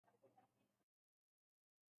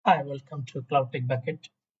Hi, welcome to Cloud Tech Bucket.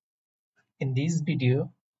 In this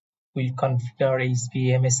video, we'll configure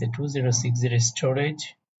HPE MSA 2060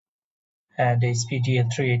 storage and HPE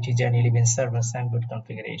DL380 Gen11 server sandboot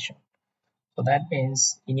configuration. So that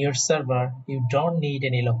means in your server, you don't need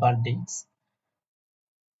any local disks.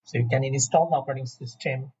 So you can install the operating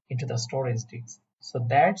system into the storage disks. So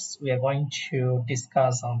that's we are going to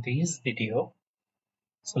discuss on this video.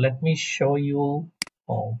 So let me show you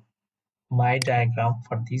my diagram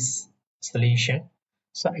for this solution.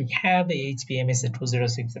 So I have a HPE MSA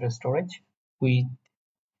 2060 storage with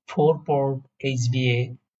 4-port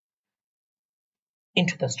HBA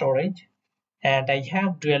into the storage, and I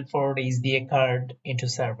have dual port HBA card into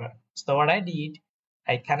server. So what I did,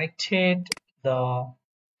 I connected the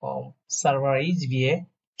server HBA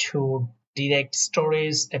to direct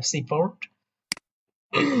storage FC port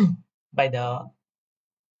by the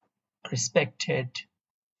respected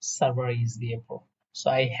server HBA port. So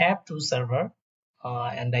I have two server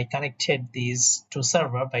and I connected these to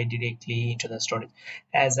server by directly into the storage.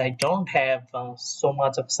 As I don't have so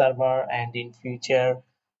much of server, and in future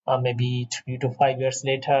maybe 3 to 5 years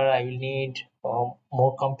later I will need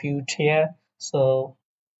more compute here, so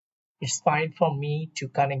it's fine for me to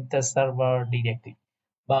connect the server directly.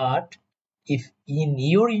 But if in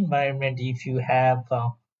your environment, if you have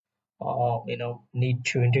need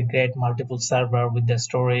to integrate multiple server with the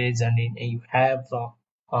storage, and you have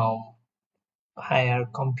higher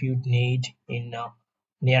compute need in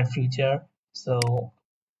near future, so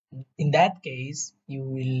in that case you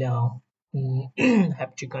will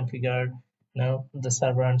have to configure the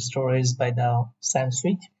server and storage by the SAN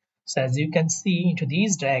switch. So as you can see into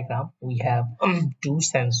this diagram, we have two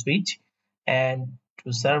SAN switch and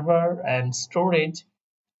two server and storage.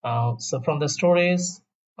 So from the storage,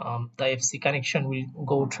 the FC connection will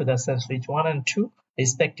go to the SAN switch 1 and 2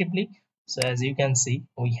 respectively. So as you can see,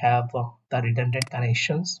 we have the redundant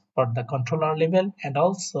connections for the controller level, and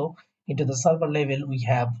also into the server level we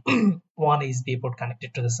have one USB port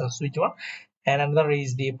connected to the SAN switch 1 and another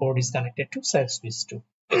USB port is connected to SAN switch 2.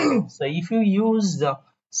 So if you use the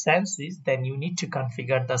SAN switch, then you need to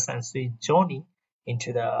configure the SAN switch joining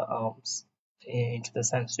into the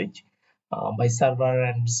SAN switch by server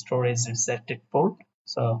and storage restricted port.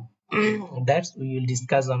 So that's we will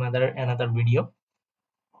discuss another video.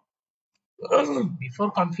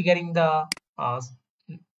 Before configuring the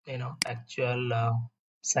actual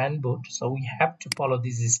SAN boot, so we have to follow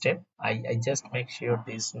this step. I just make sure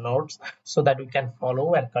these notes so that we can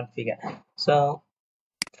follow and configure. So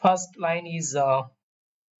first line is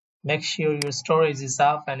make sure your storage is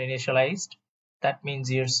off and initialized. That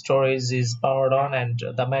means your storage is powered on and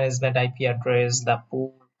the management IP address, the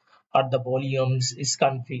pool or the volumes is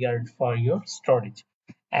configured for your storage.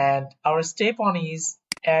 And our step one is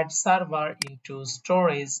add server into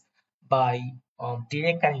storage by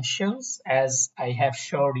direct connections, as I have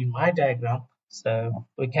showed in my diagram. So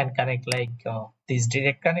we can connect like these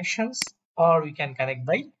direct connections, or we can connect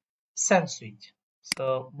by SAN switch.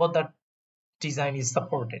 So both the design is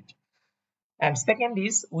supported. And second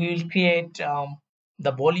is we will create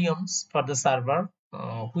the volumes for the server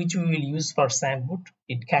which we will use for SAN boot.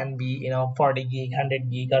 It can be 40 gig, 100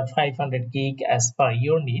 gig or 500 gig as per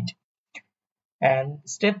your need. And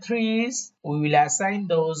step 3 is we will assign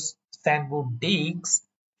those SAN boot disks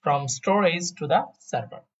from storage to the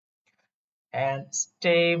server. And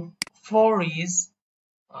step 4 is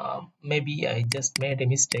maybe I just made a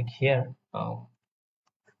mistake here. I'll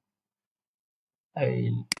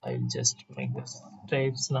just make the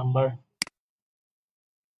steps number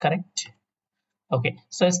correct. Okay,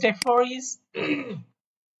 so step 4 is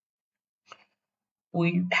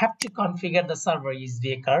we have to configure the server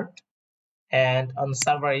USB card, and on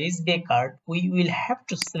server USB card we will have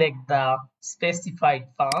to select the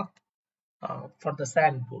specified path for the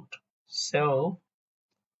SAN boot. So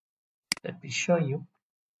let me show you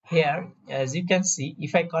here. As you can see,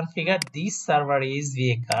 if I configure this server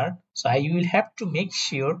USB card, so I will have to make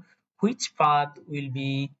sure which path will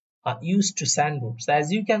be used to SAN boot. So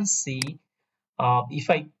as you can see, if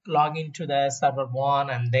I log into the server 1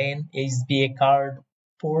 and then HBA card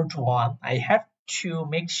port 1, I have to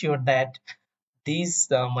make sure that this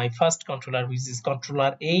my first controller, which is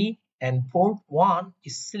controller A, and port 1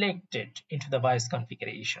 is selected into the BIOS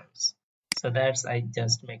configurations. So that's I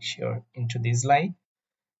just make sure into this line.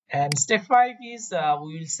 And step 5 is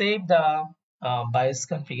we will save the BIOS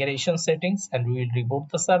configuration settings and we will reboot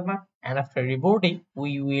the server. And after rebooting,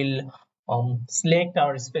 we will select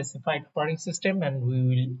our specified operating system and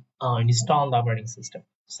we will install the operating system.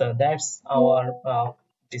 So that's our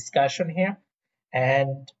discussion here.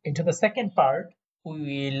 And into the second part,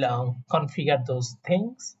 we will configure those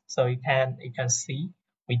things, so you can see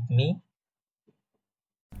with me.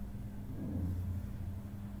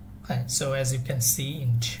 Okay, so as you can see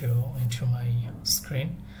into my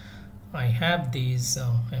screen, I have these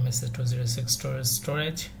MSA 206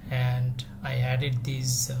 storage, and I added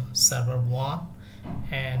these server 1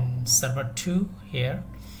 and server 2 here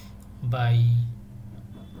by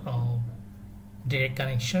direct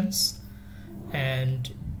connections.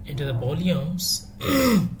 And into the volumes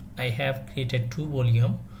I have created 2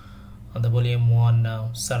 volume. On the volume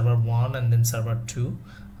 1 server 1 and then server 2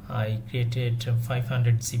 I created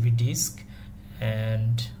 500 GB disk,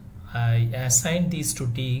 and I assigned these 2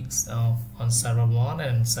 disks on server 1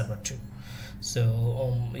 and server 2.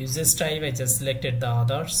 So usage type I just selected the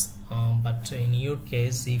others, but in your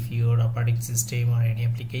case, if your operating system or any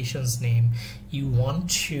applications name you want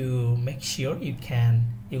to make sure you can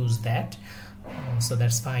use that, so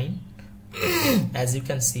that's fine. As you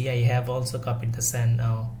can see, I have also copied the SAN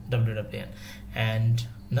WWN, and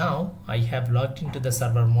now I have logged into the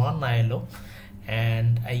server 1 ILO,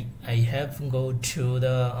 and I have go to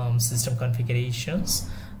the system configurations,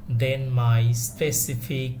 then my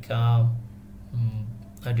specific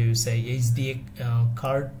how do you say HPE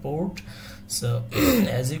card port. So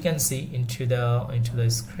as you can see into the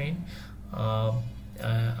screen,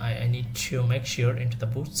 I need to make sure into the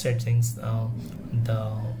boot settings the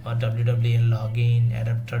WWN login,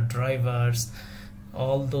 adapter drivers,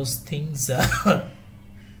 all those things are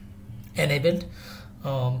enabled,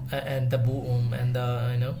 and the boot and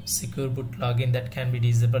the secure boot login that can be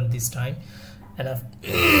disabled this time. And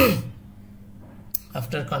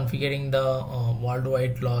after configuring the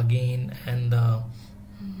worldwide login and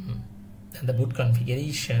the boot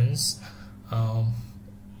configurations,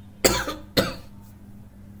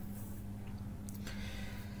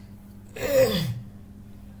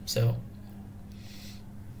 so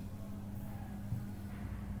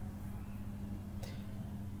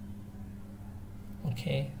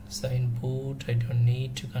okay, so in boot I don't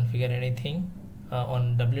need to configure anything.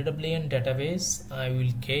 On WWN database I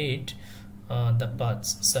will get the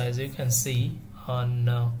paths. So as you can see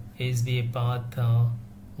on HPE path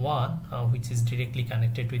 1, which is directly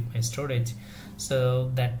connected with my storage,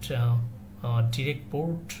 so that direct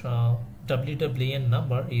port WWN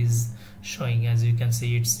number is showing. As you can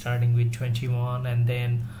see, it's starting with 21, and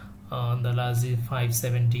then the last is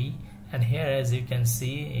 570, and here as you can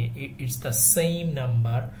see it's the same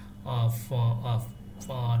number of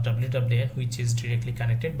WWN which is directly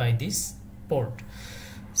connected by this port.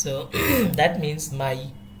 So that means my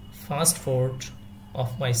first port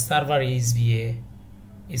of my server HPE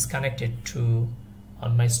is connected to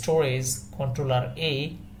on my storage controller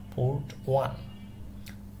A port 1,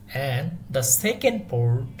 and the second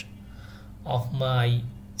port of my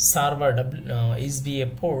server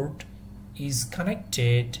HPE port is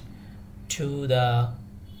connected to the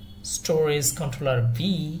storage controller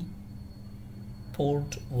B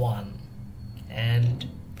port 1, and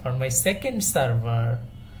for my second server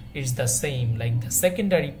it's the same, like the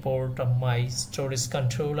secondary port of my storage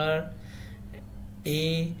controller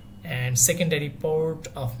A and secondary port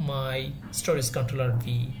of my storage controller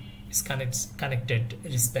B is connected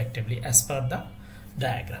respectively as per the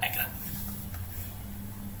diagram.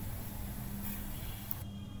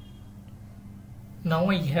 Now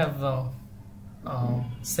I have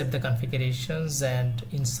set the configurations and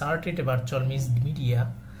inserted a virtual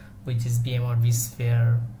media, which is VMware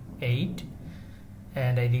vSphere 8,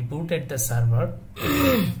 and I rebooted the server.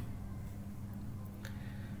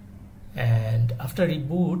 And after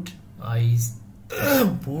reboot I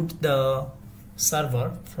boot the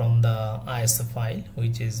server from the ISO file,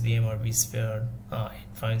 which is VMware vSphere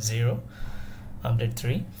 8.0 update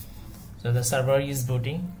 3. So the server is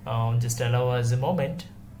booting. Just allow us a moment.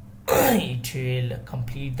 It will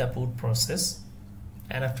complete the boot process,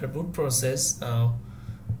 and after boot process we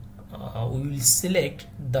will select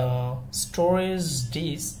the storage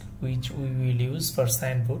disk which we will use for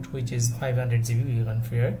SAN boot, which is 500 GB we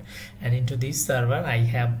configured. And into this server I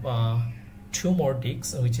have 2 more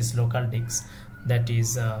disks, which is local disks, that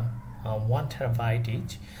is 1 TB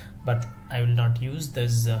each, but I will not use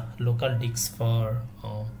this local disks for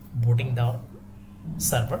booting the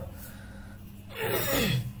server.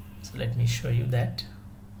 So let me show you that.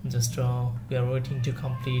 Just we are waiting to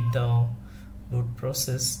complete the boot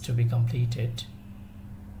process to be completed.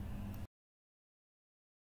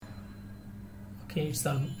 Okay, it's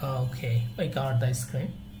okay. I got the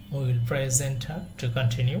screen. We will press enter to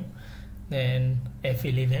continue, then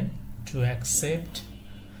F11 to accept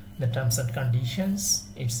the terms and conditions.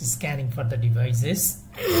 It's scanning for the devices.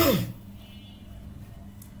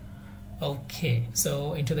 Okay,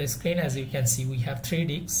 so into the screen, as you can see, we have three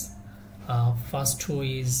disks. First two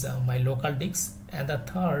is my local disk, and the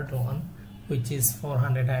third one, which is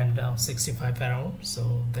 465 around.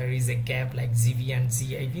 So there is a gap like ZV and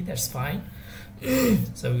ZIV, that's fine.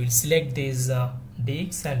 So we'll select these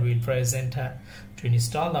disks and we'll press enter to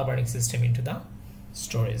install the operating system into the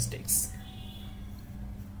storage disks.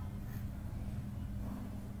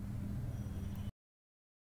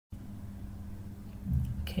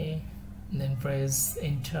 Okay, and then press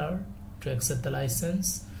enter to accept the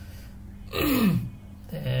license.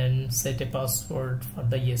 Then set a password for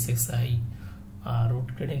the ESXi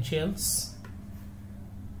root credentials.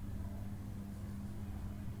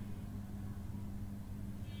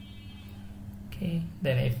 Okay,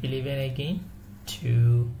 then F11 again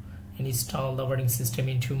to install the operating system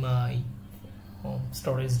into my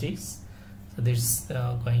storage disk. So this is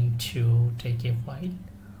going to take a while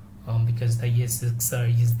because the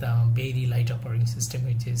ESXi is the very light operating system,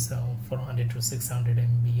 which is 400 to 600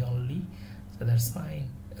 MB only. So that's fine.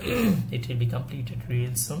 It will be completed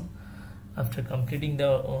real soon. After completing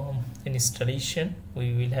the installation,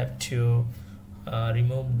 we will have to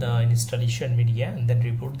remove the installation media and then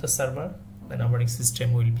reboot the server. Then operating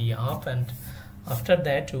system will be off, and after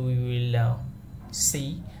that we will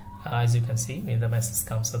see, as you can see, when the message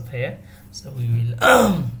comes up here. So we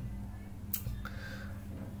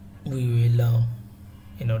will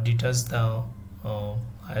detach the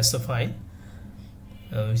ISO file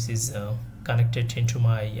which is connected into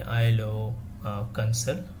my ILO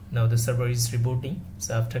console. Now the server is rebooting.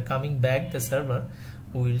 So after coming back the server,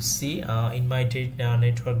 we will see in my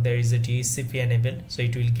network there is a DHCP enabled, so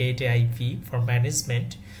it will get a IP for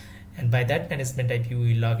management, and by that management IP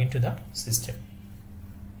we will log into the system.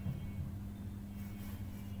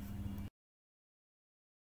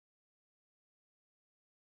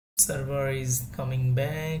 Server is coming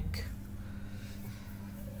back.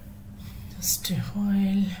 Just a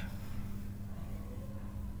while.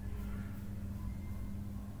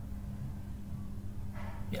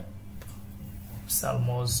 Yep, it's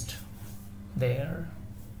almost there.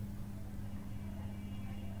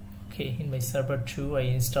 Okay, in my server 2 I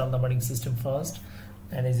installed the operating system first,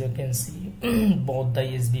 and as you can see both the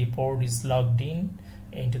USB port is logged in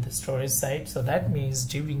into the storage side. So that means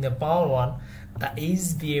during the power on, the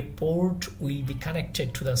HPE port will be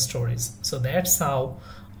connected to the storage. So that's how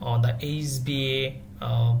the HPE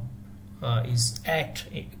is act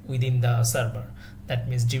within the server. That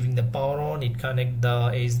means during the power on, it connect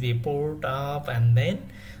the HPE port up and then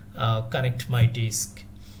connect my disk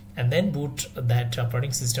and then boot that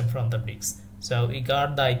operating system from the disk. So we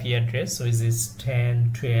got the IP address, so it is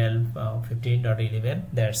 10.12.15.11.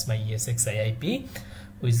 That's my ESXi IP,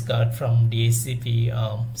 which got from DHCP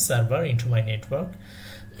server into my network.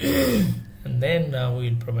 And then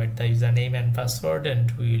we'll provide the username and password,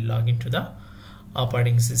 and we'll log into the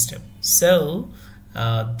operating system. So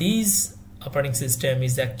this operating system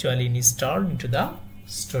is actually installed into the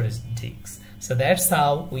storage disks. So that's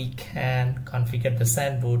how we can configure the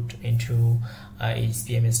Sandboot into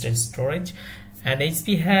HPE MSA storage. And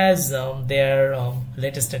HPE has their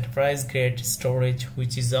latest enterprise grade storage,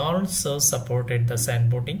 which is also supported the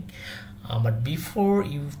Sandbooting. But before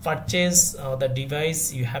you purchase the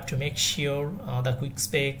device, you have to make sure the quick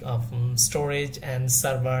spec of storage and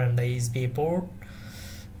server and the HPE port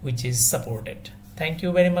which is supported. Thank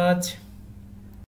you very much.